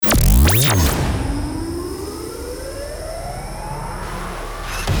For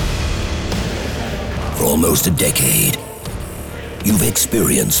almost a decade, you've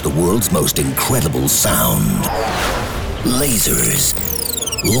experienced the world's most incredible sound. Lasers,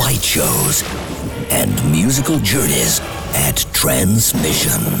 light shows, and musical journeys at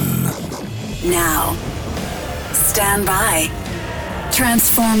Transmission. Now, stand by.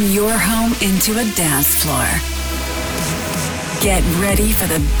 Transform your home into a dance floor. Get ready for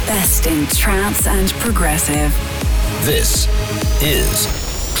the best in trance and progressive. This is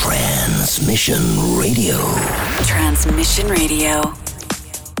Transmission Radio. Transmission Radio.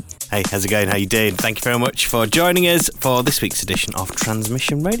 Hey, how's it going? How you doing? Thank you very much for joining us for this week's edition of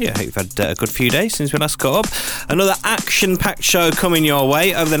Transmission Radio. Hope you've had a good few days since we last caught up. Another action-packed show coming your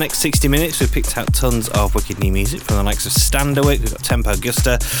way. Over the next 60 minutes, we've picked out tons of wicked new music from the likes of Standerwick, we've got Tempo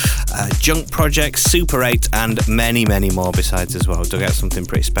Giusto, Junk Project, Super 8, and many, many more besides as well. Dug out something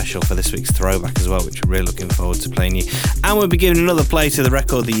pretty special for this week's throwback as well, which we're really looking forward to playing you. And we'll be giving another play to the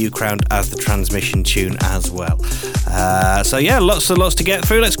record that you crowned as the Transmission tune as well. So yeah, lots to get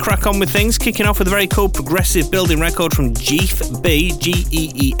through. Let's crack on with things, kicking off with a very cool progressive building record from Jeef B,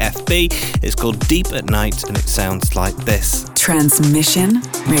 G-E-E-F-B. It's called Deep at Night and it sounds like this. Transmission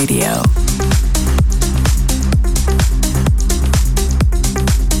Radio.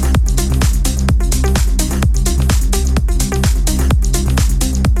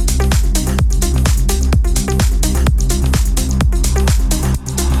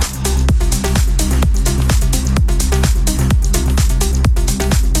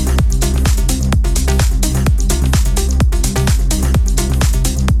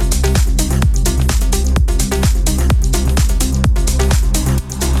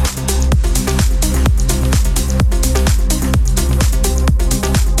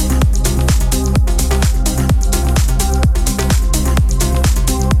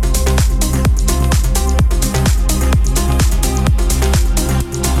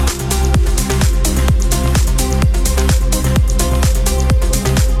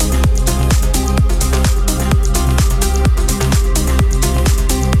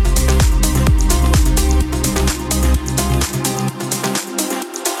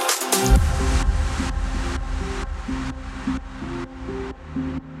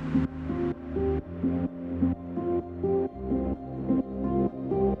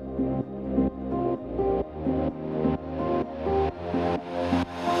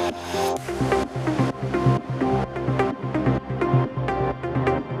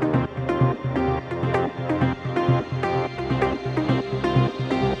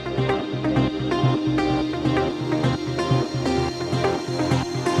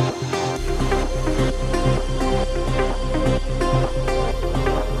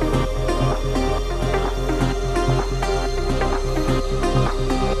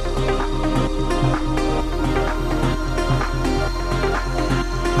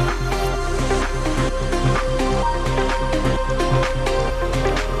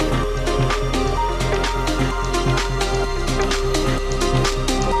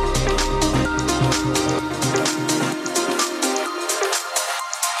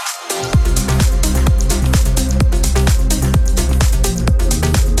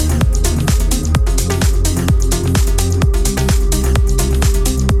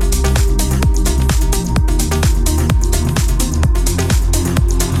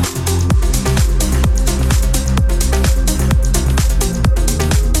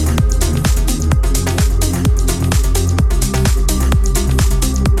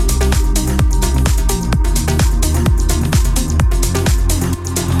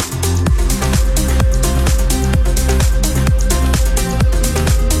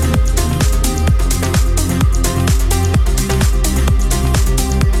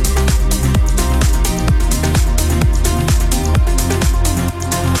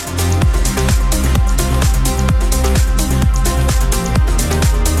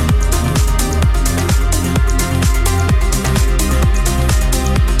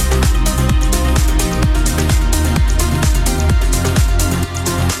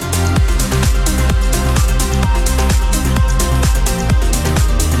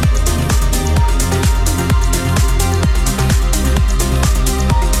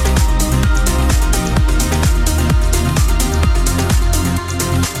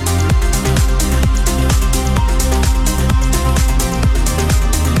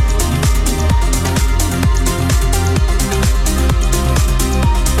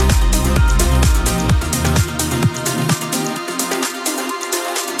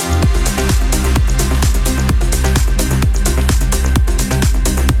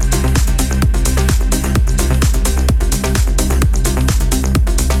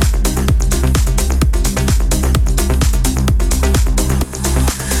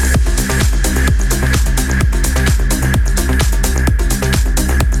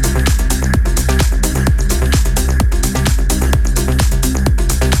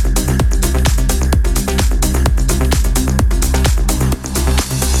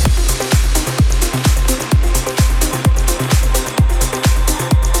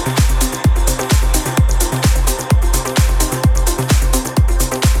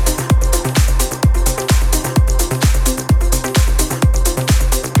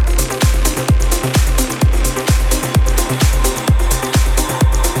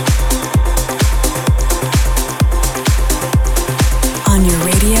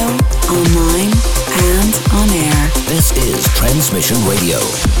 Transmission Radio.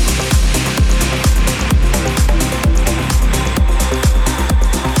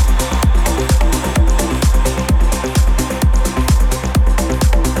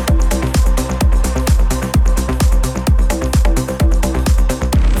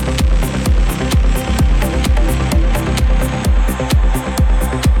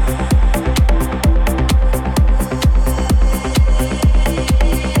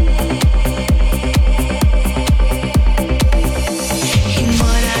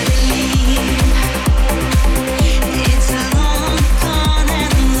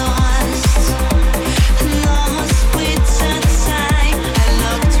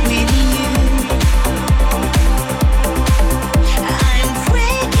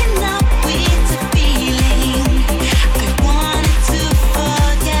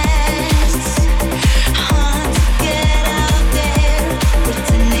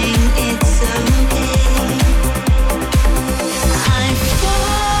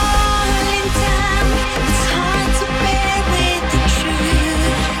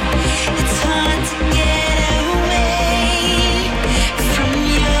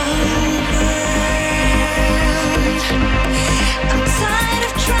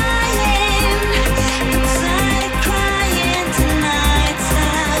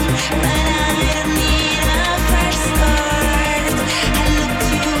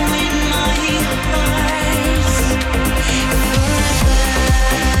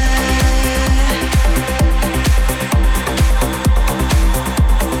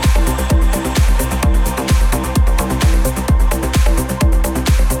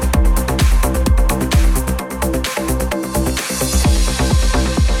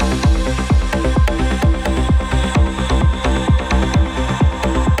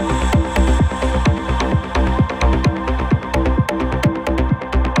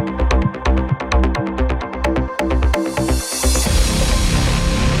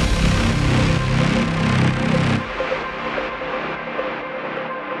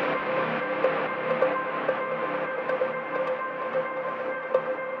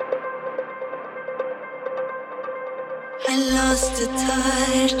 I lost the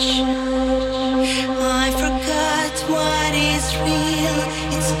touch. I forgot what is real.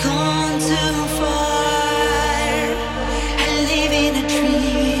 It's gone too far. I live in a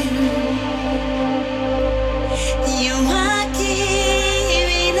dream. You are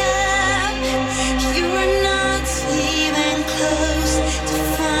giving up. You are not even close to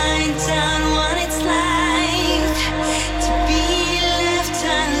find out what it's like to be left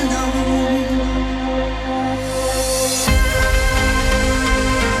alone.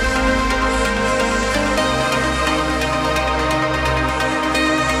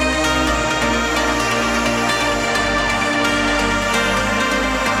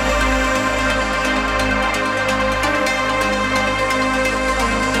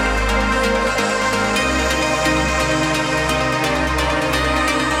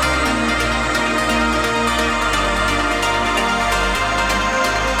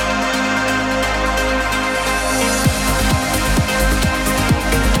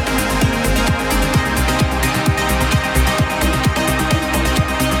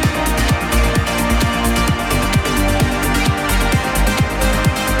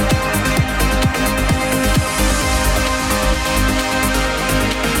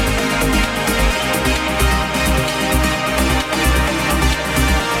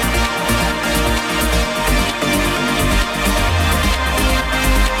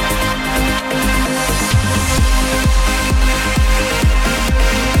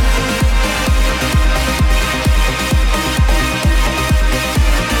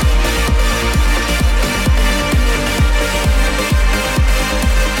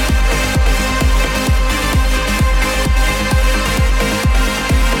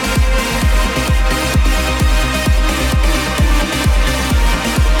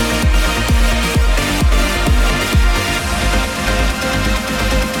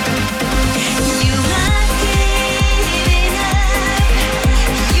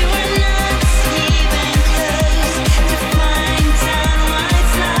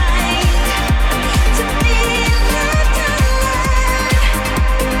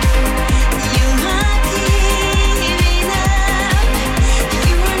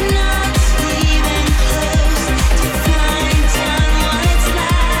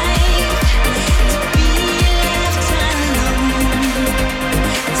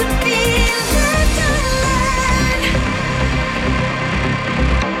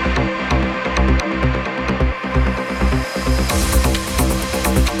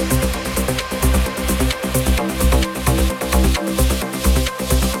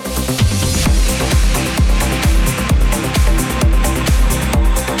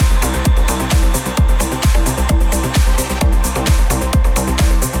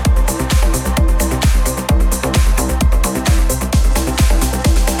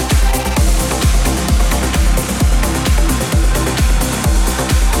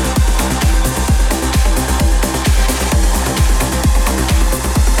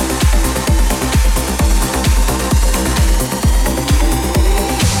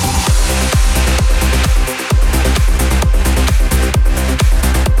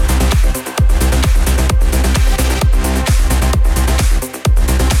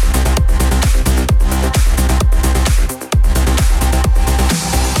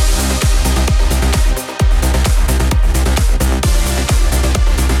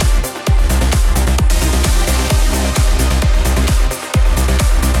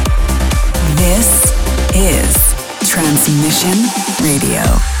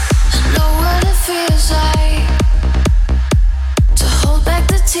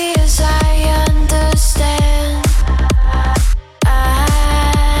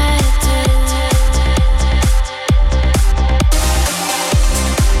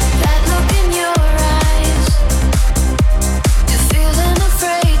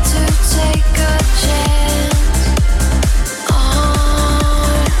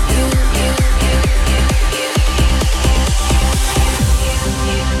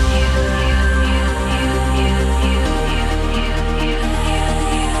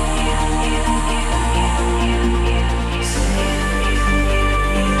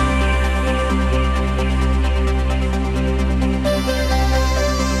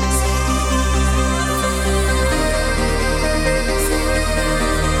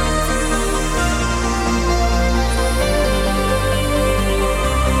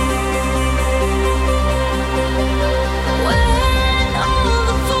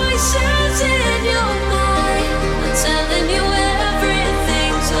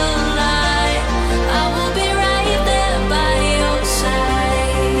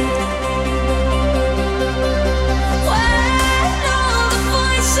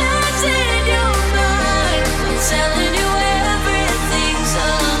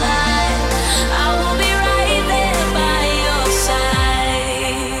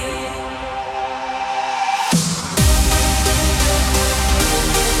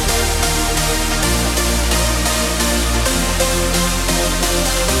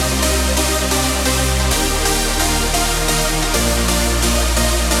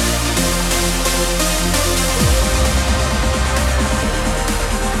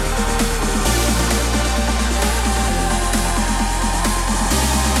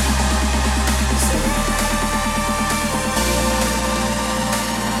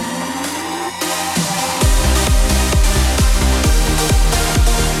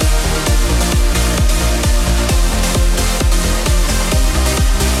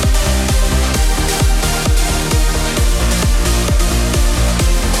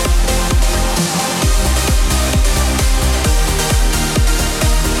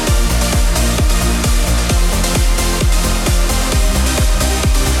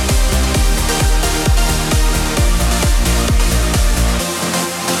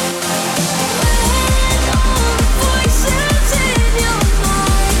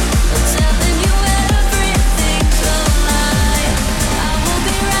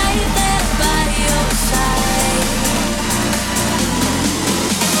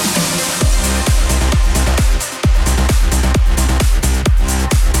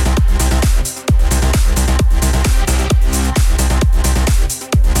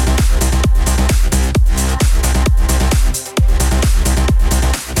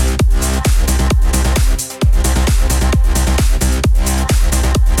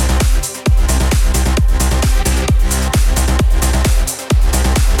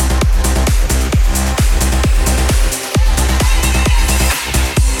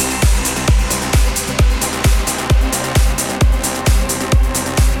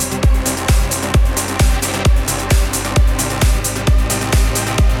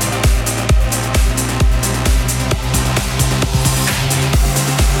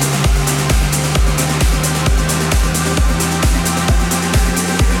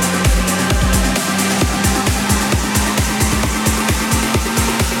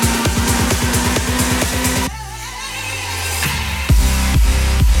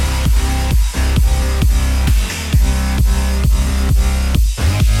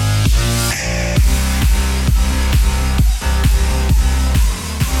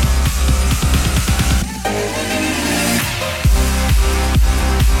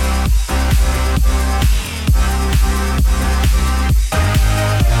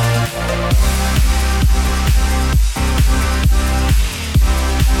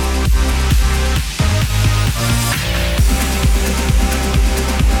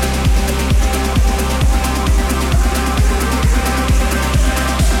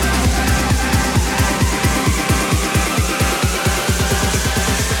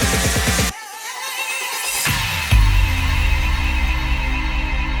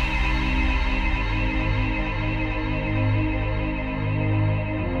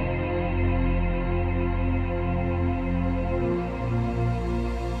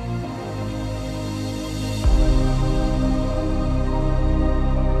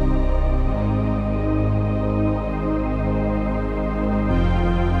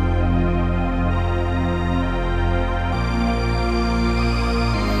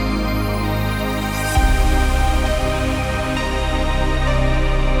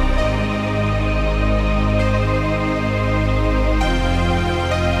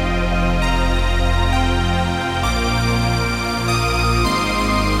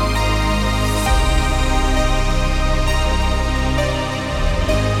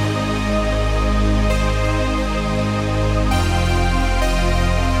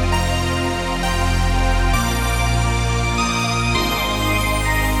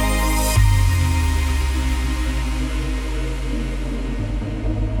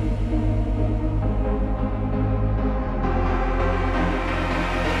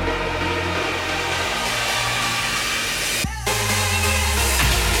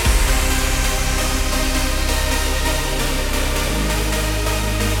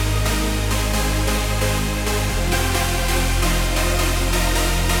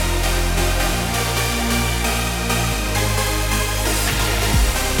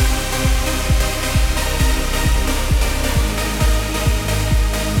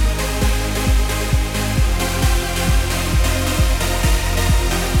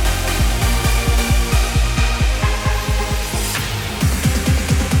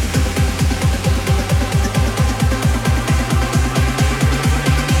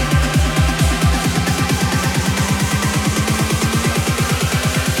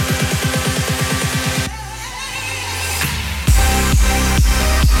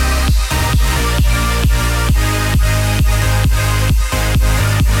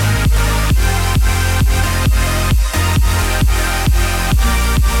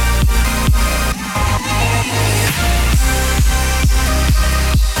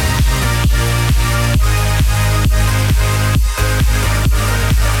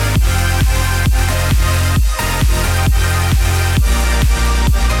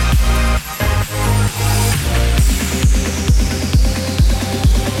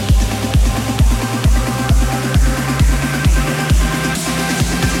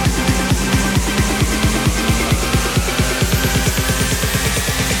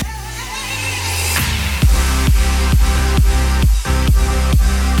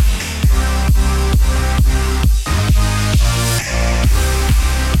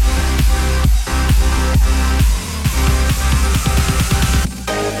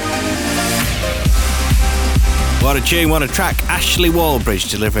 What a tune, what a track. Ashley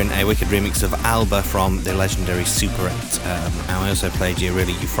Wallbridge delivering a wicked remix of Alba from the legendary Super 8. I also played you a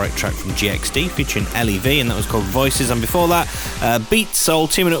really euphoric track from GXD featuring LEV, and that was called Voices. And before that,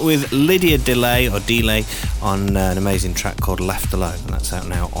 Beatsole teaming up with Lydia Delay on an amazing track called Left Alone, and that's out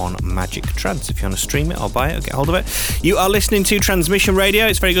now on Magic Trance. If you want to stream it or buy it or get hold of it. You are listening to Transmission Radio.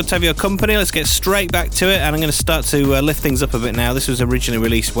 It's very good to have your company. Let's get straight back to it, and I'm going to start to lift things up a bit now. This was originally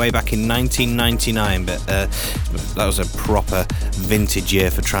released way back in 1999, but that was a proper vintage year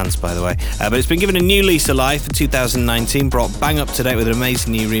for trance, by the way. But it's been given a new lease of life for 2019, brought bang up to date with an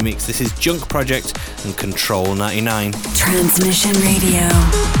amazing new remix. This is Junk Project and Control 99. Transmission Radio.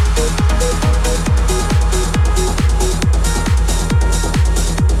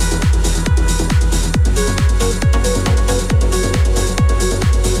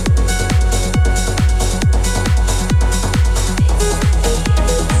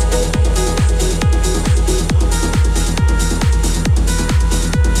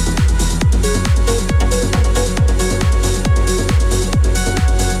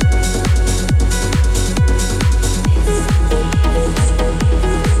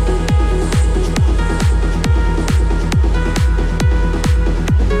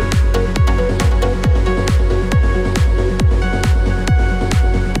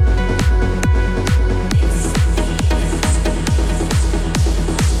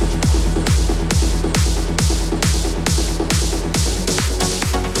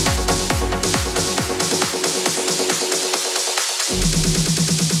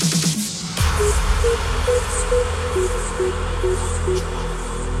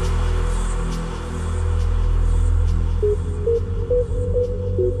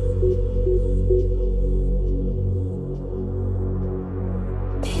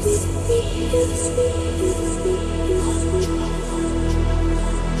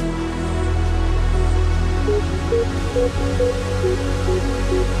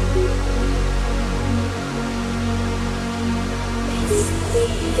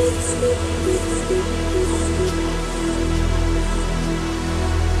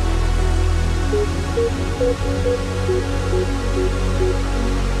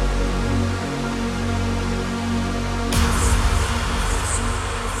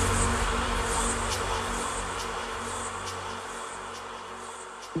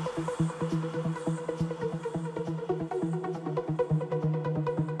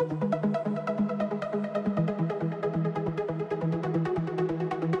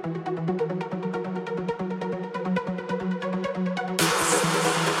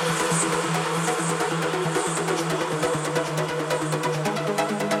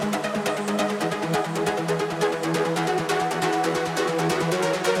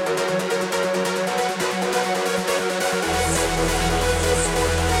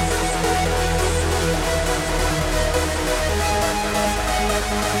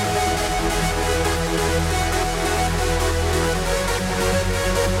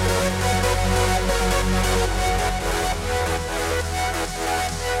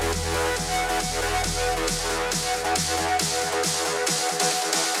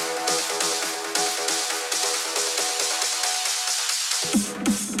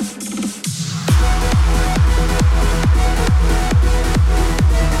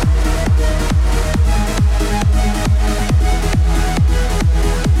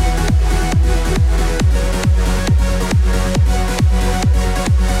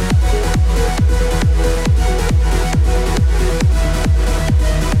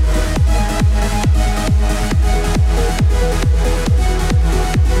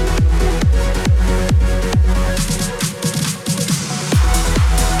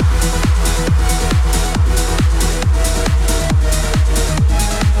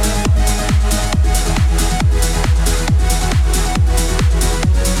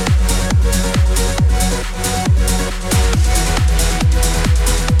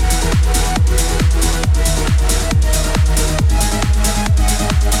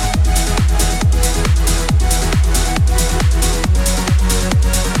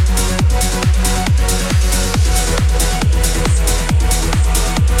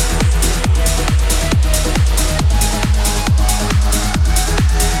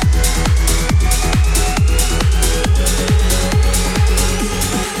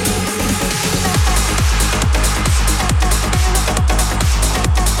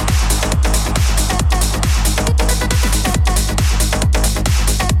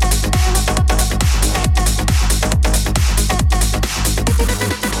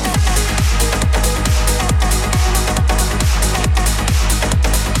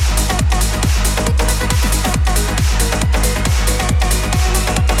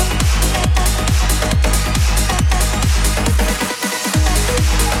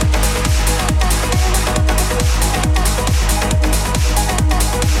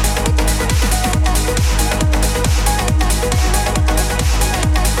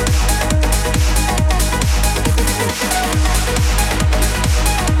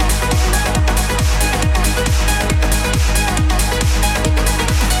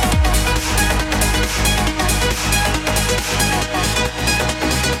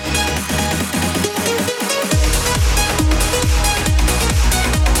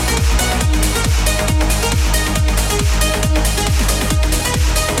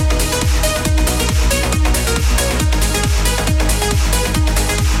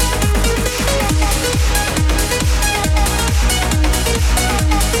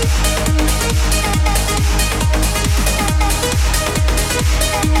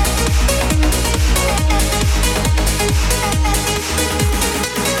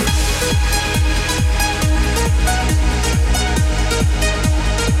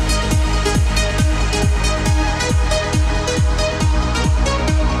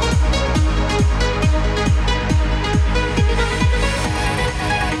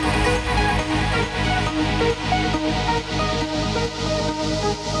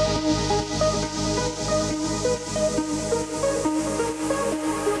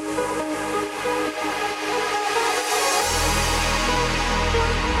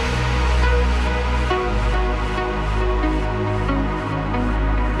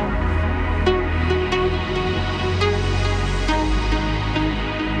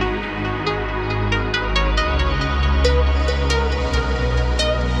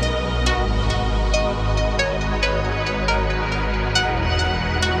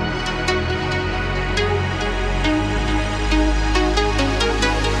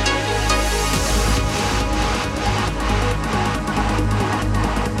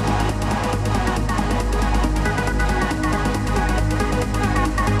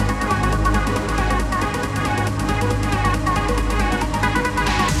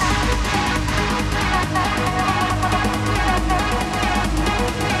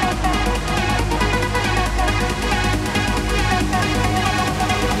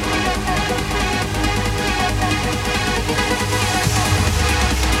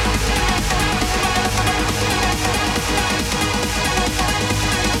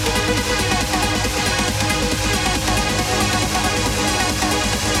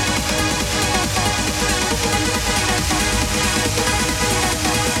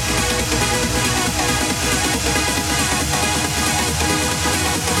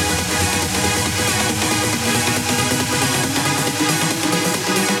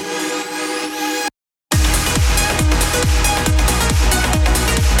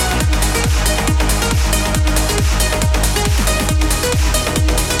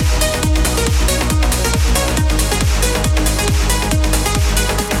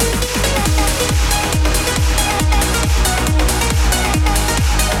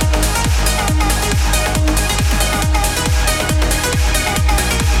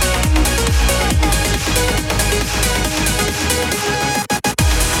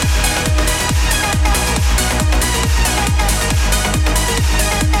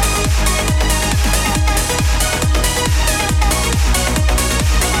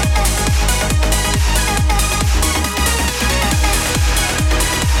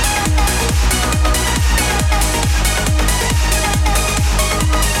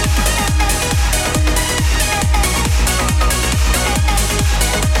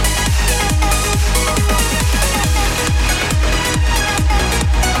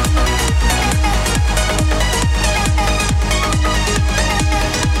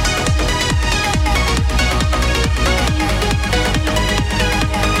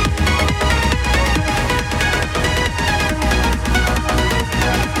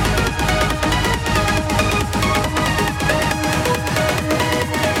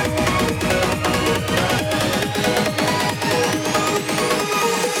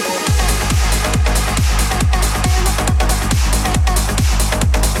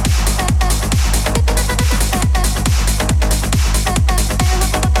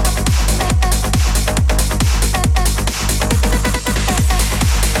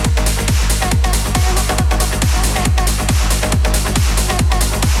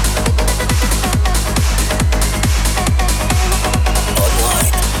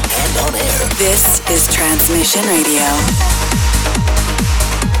 Transmission Radio.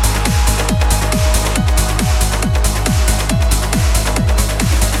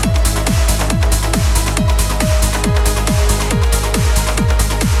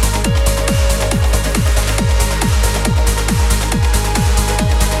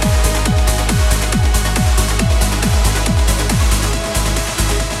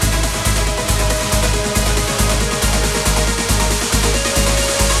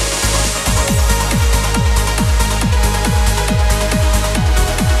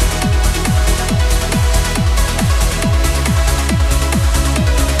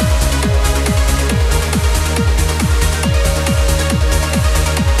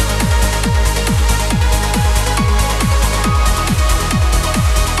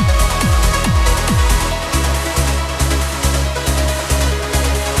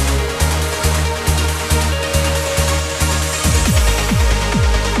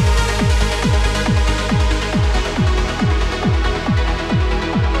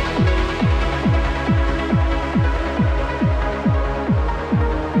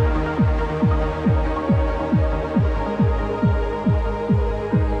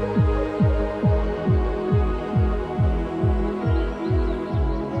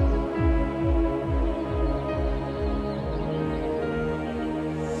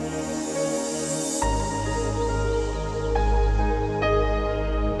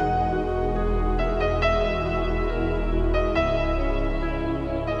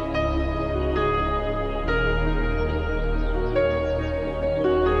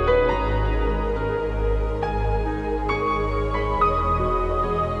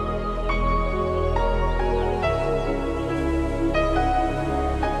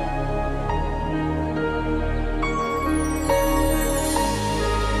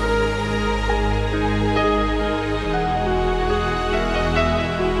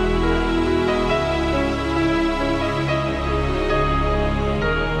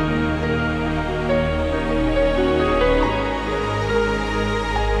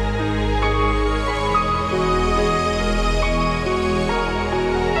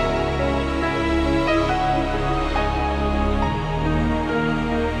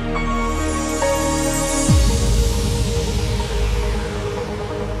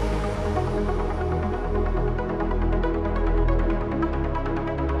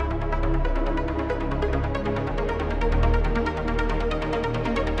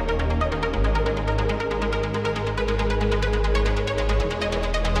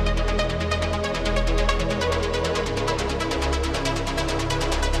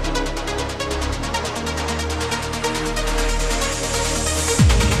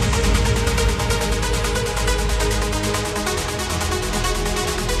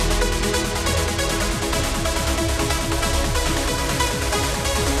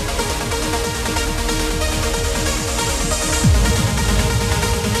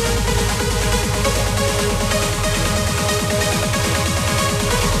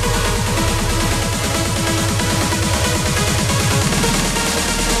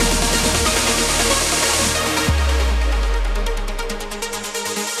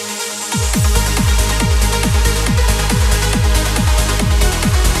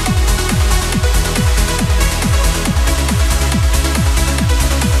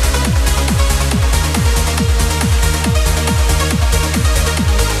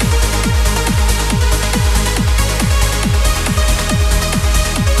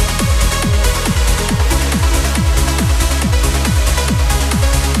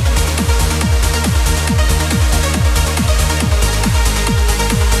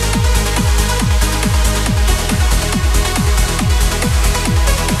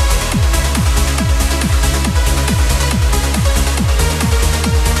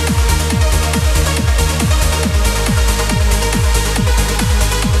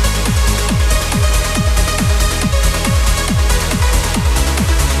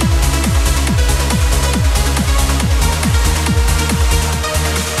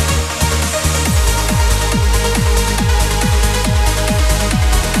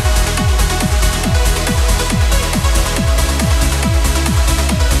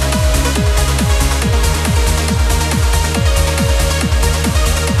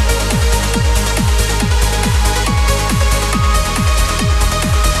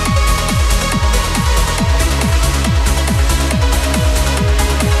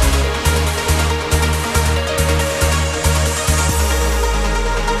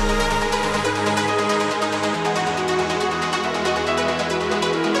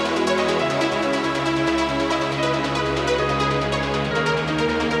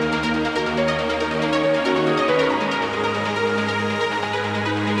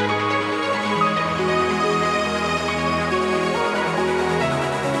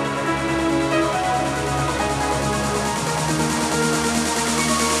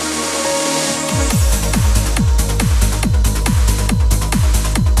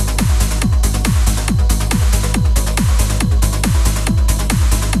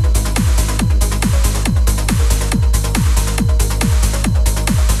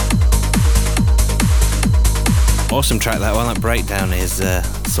 awesome track, that one. That breakdown is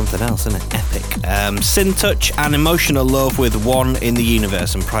something else, isn't it? Epic. Syntouch and Emotional Love with One in the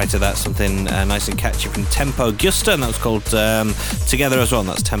Universe, and prior to that something nice and catchy from Tempo Giusto, and that was called Together as well, and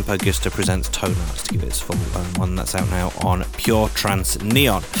that's Tempo Giusto presents ToneArts, to give it its full one. That's out now on Pure Trance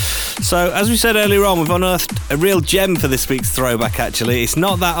Neon. So as we said earlier on, we've unearthed a real gem for this week's throwback. Actually, it's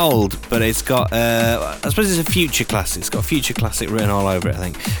not that old, but it's got I suppose it's a future classic. It's got a future classic written all over it, I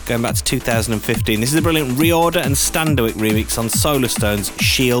think, going back to 2015. This is a brilliant ReOrder and Standerwick remix on Solarstone's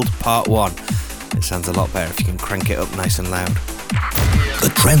Shield Part 1. It sounds a lot better if you can crank it up nice and loud.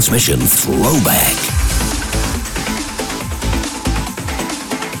 The Transmission Throwback.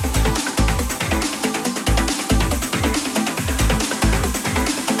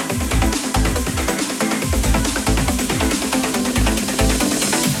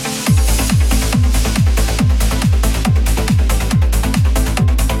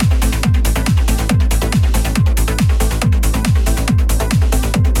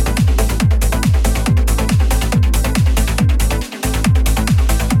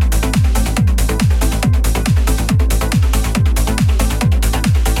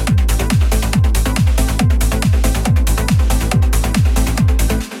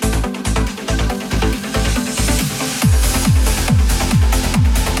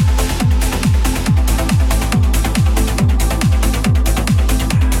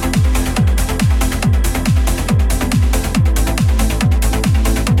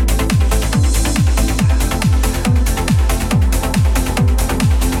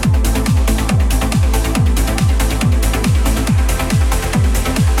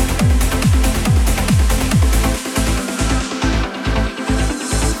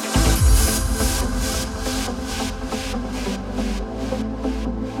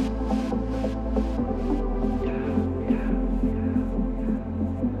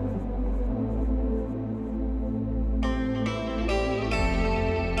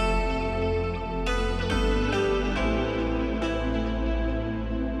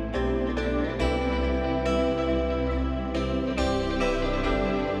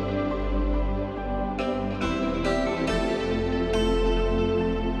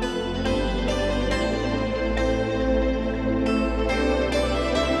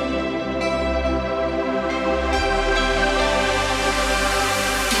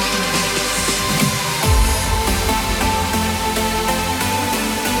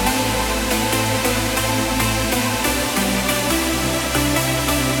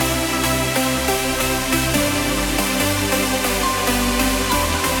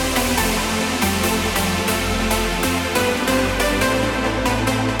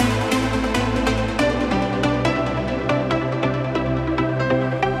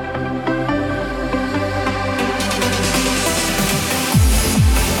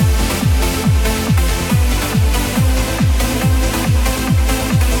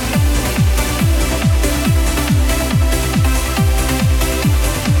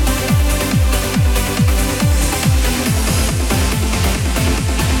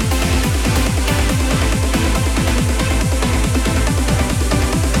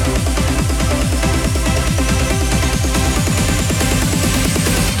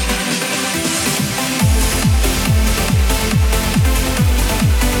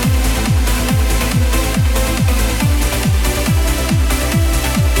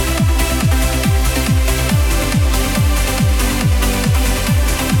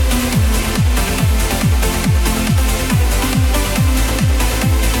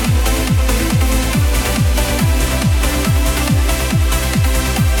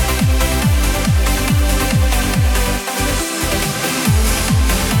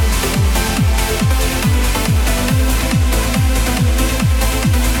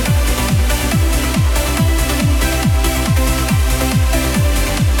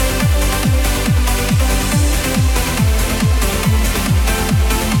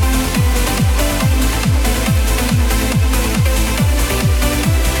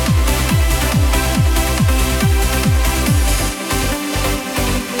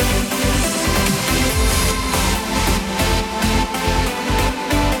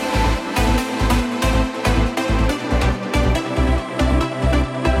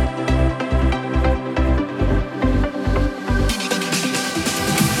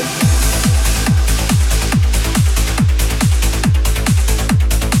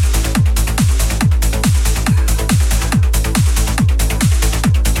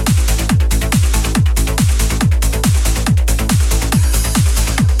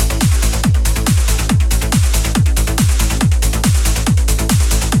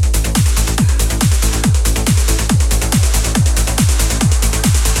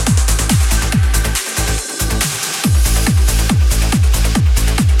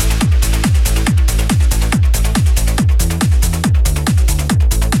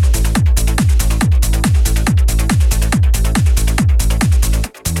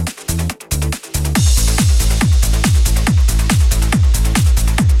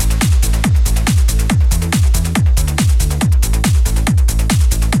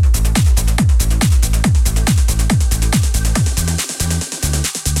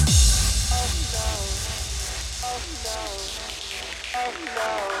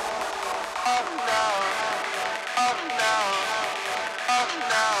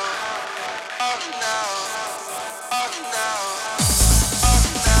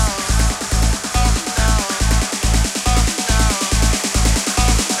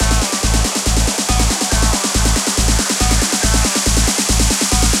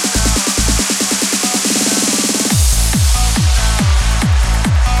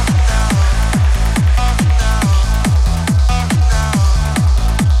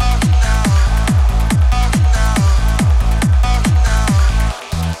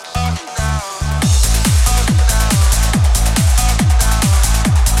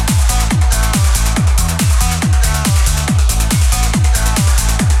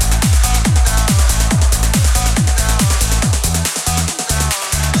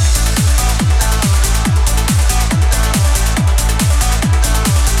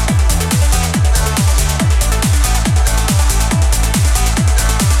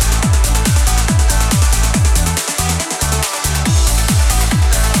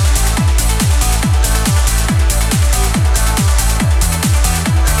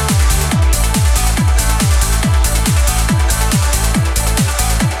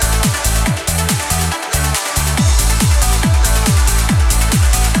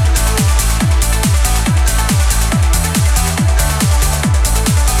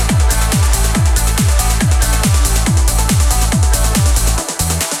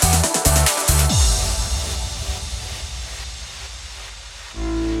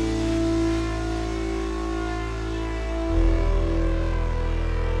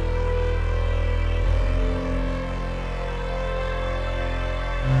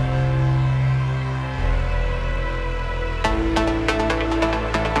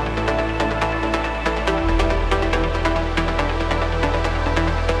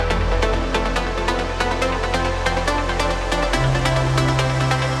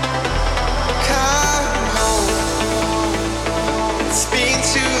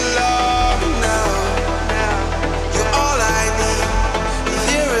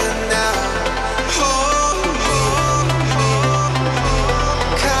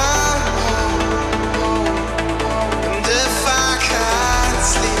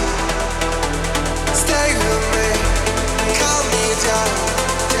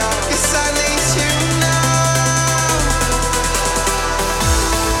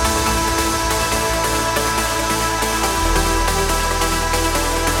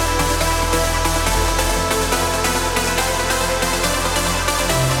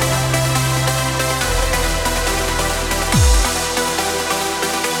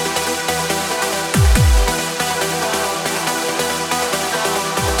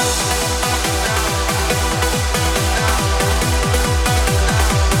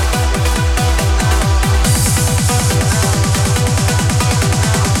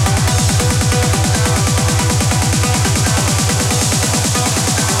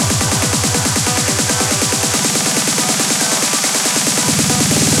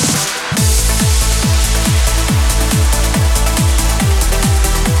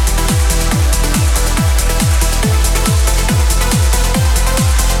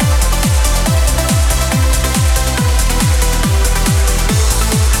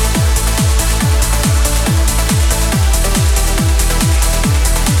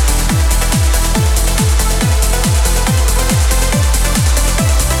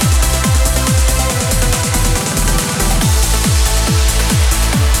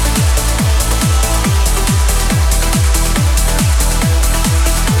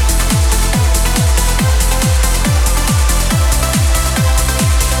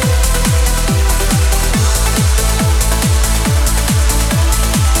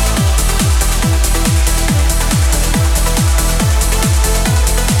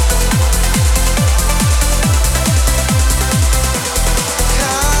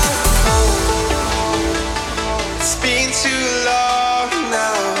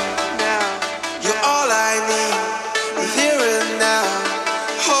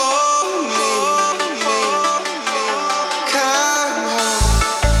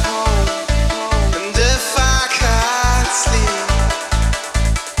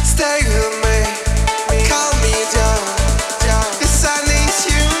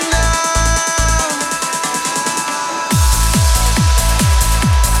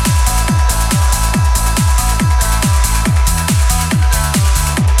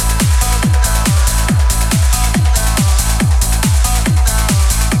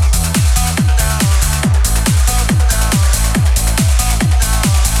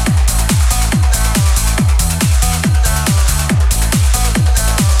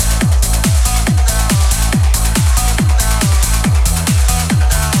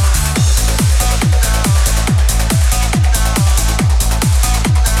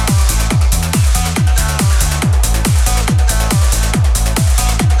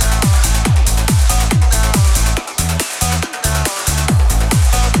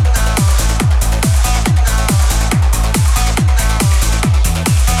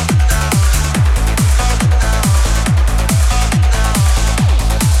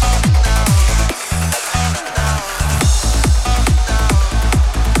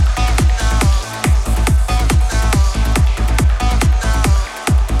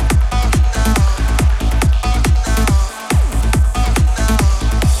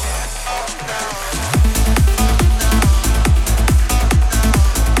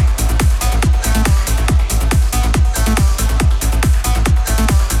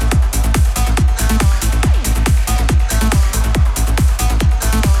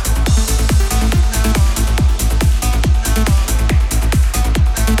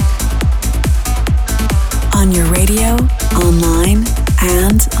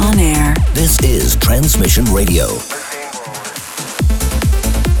 On air. This is Transmission Radio.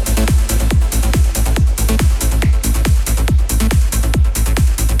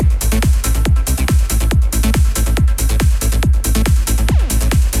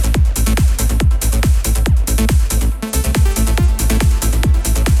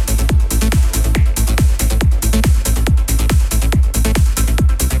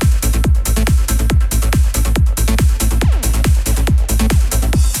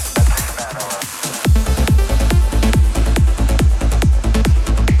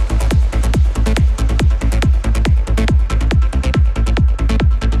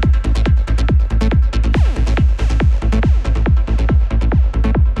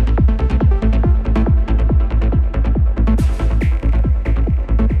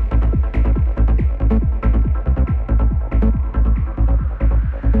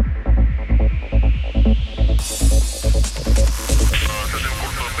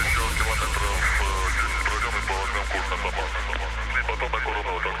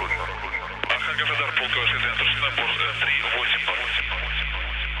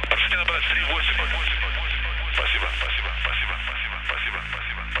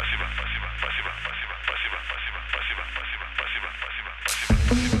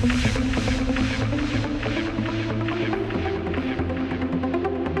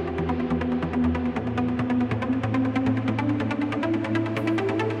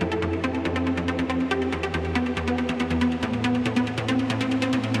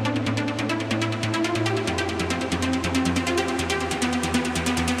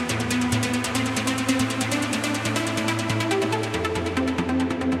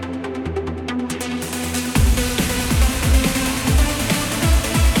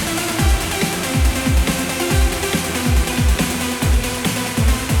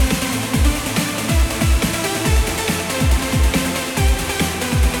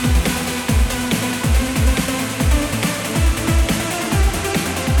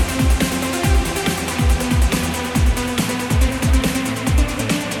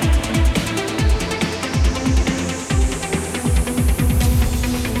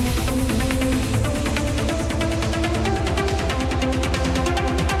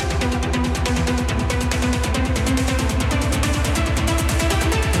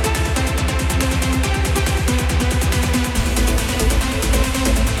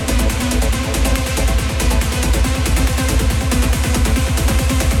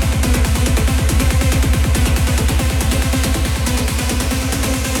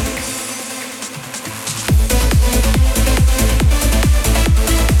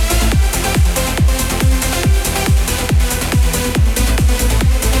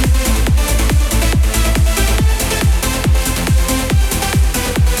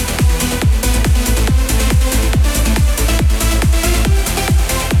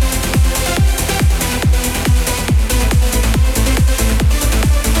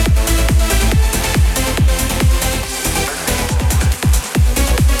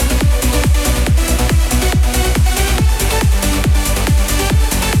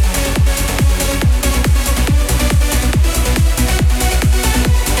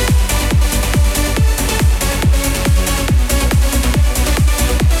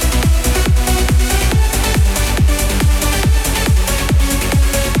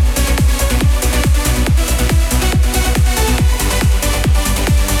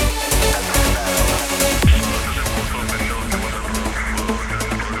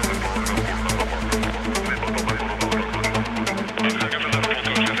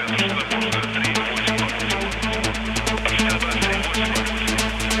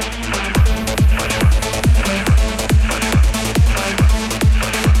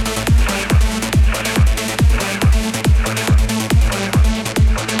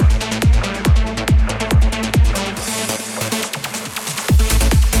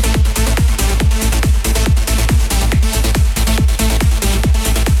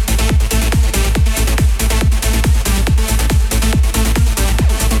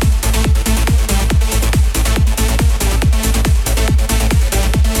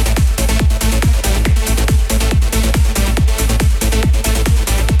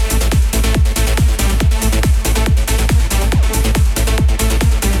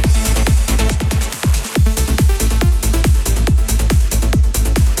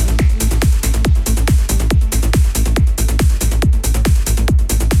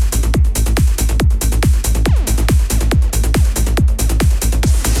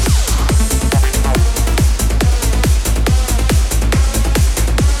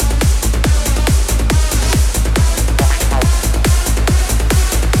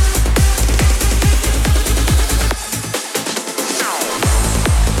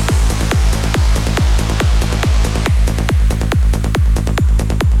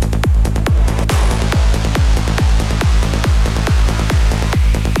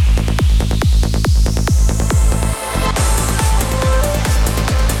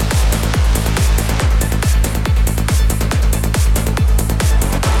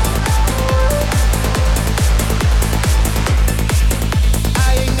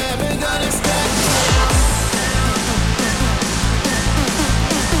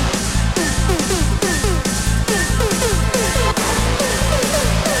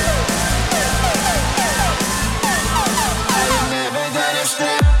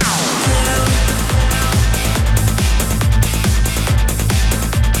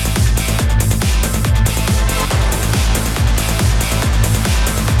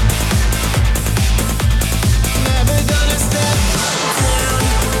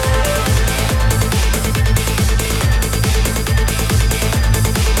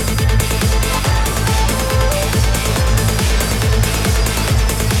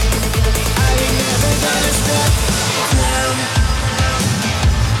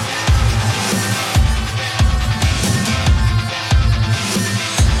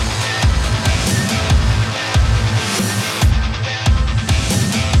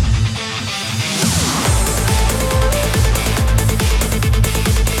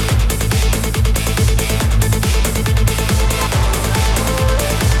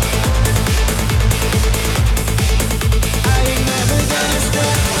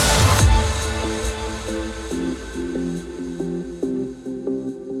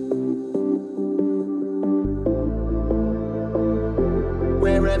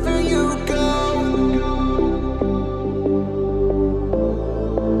 wherever you go.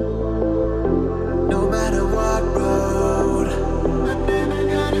 No matter what road, I'm never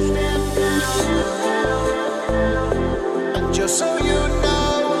gonna step down. And just so you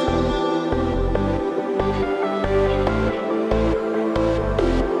know,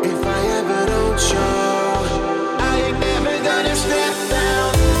 if I ever don't show, I ain't never gonna step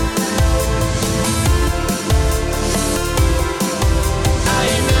down. I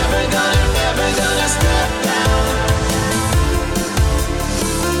ain't never gonna step down.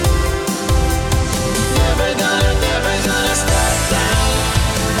 Never gonna step down.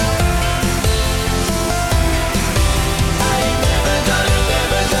 I ain't never gonna step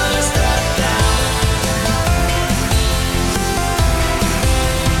down. Never gonna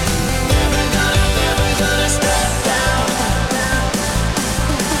step down.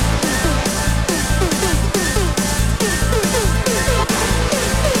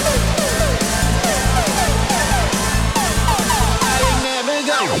 I ain't never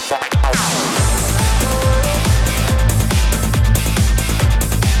gonna.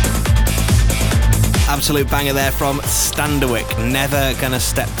 Absolute banger there from Standerwick, Never Gonna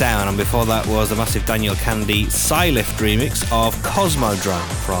Step Down. And before that was the massive Daniel Kandi Psylift remix of Cosmodrome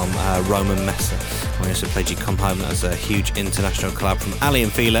from Roman Messer. We also played You Come Home. That was a huge international collab from Elle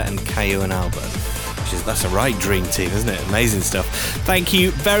and Fila and Kyau and Alba. That's a right dream team, isn't it? Amazing stuff. Thank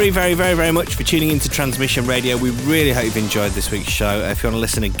you very, very, very, very much for tuning into Transmission Radio. We really hope you've enjoyed this week's show. If you want to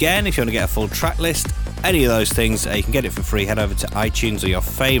listen again, if you want to get a full track list, any of those things, you can get it for free. Head over to iTunes or your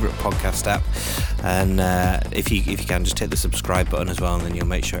favourite podcast app, and if you can, just hit the subscribe button as well, and then you'll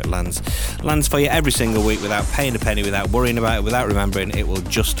make sure it lands for you every single week without paying a penny, without worrying about it, without remembering. It will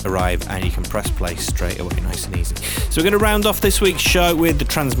just arrive, and you can press play straight away, nice and easy. So we're going to round off this week's show with the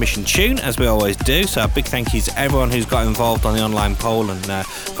Transmission tune, as we always do. So a big thank you to everyone who's got involved on the online poll and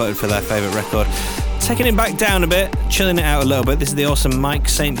voted for their favourite record. Taking it back down a bit, chilling it out a little bit. This is the awesome Mike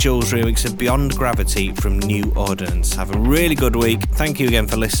St. Jules remix of Beyond Gravity from New Ordinance. Have a really good week. Thank you again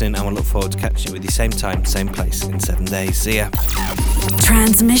for listening, and we'll look forward to catching you with you same time, same place in 7 days. See ya.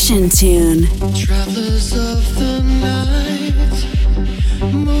 Transmission tune. Travelers of the night,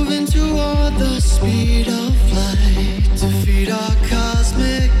 moving toward the speed of light to feed our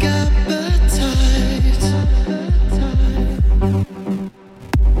cosmic appetite.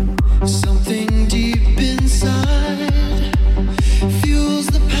 Something deep inside fuels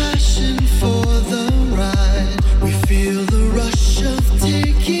the passion for the ride. We feel the rush of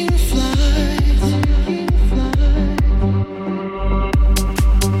taking flight.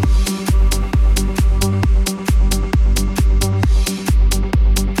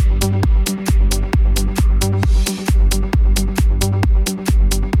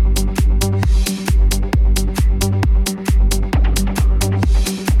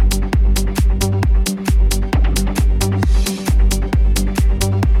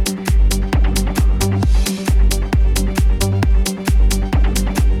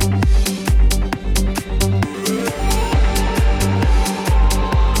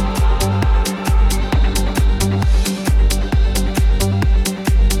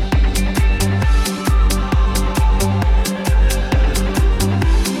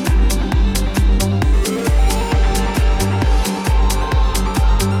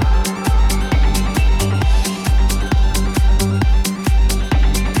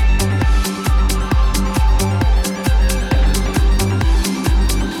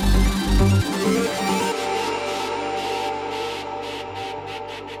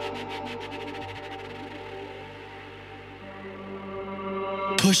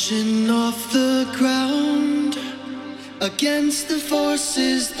 Pushing off the ground against the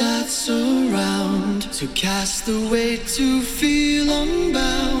forces that surround, to cast the weight, to feel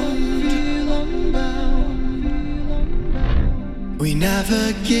unbound. We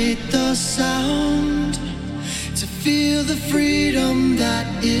navigate the sound to feel the freedom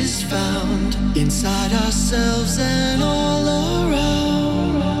that is found inside ourselves and all around.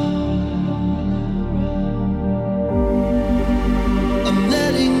 I'm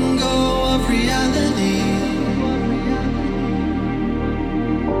letting go of reality.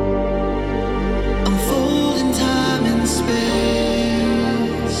 I'm folding time and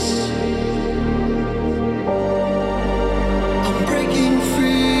space. I'm breaking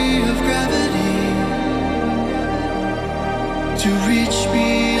free of gravity to reach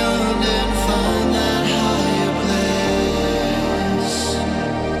beyond and find that higher place.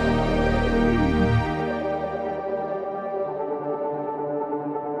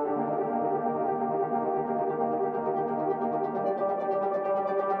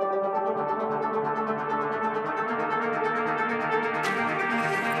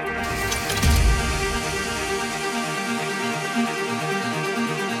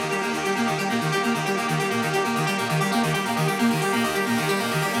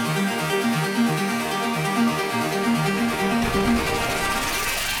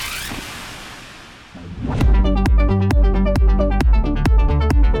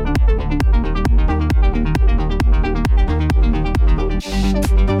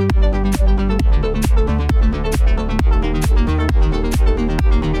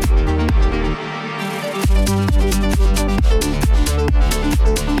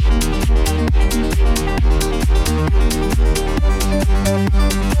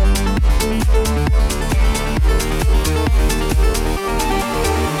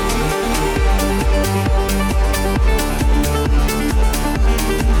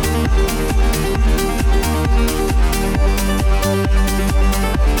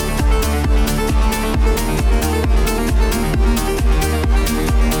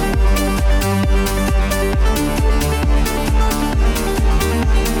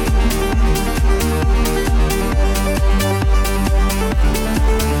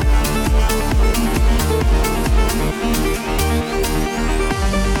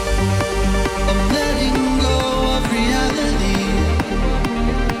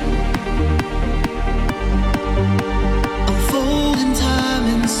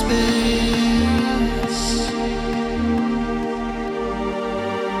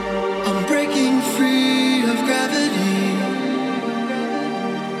 free of gravity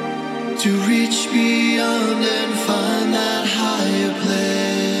to reach beyond and find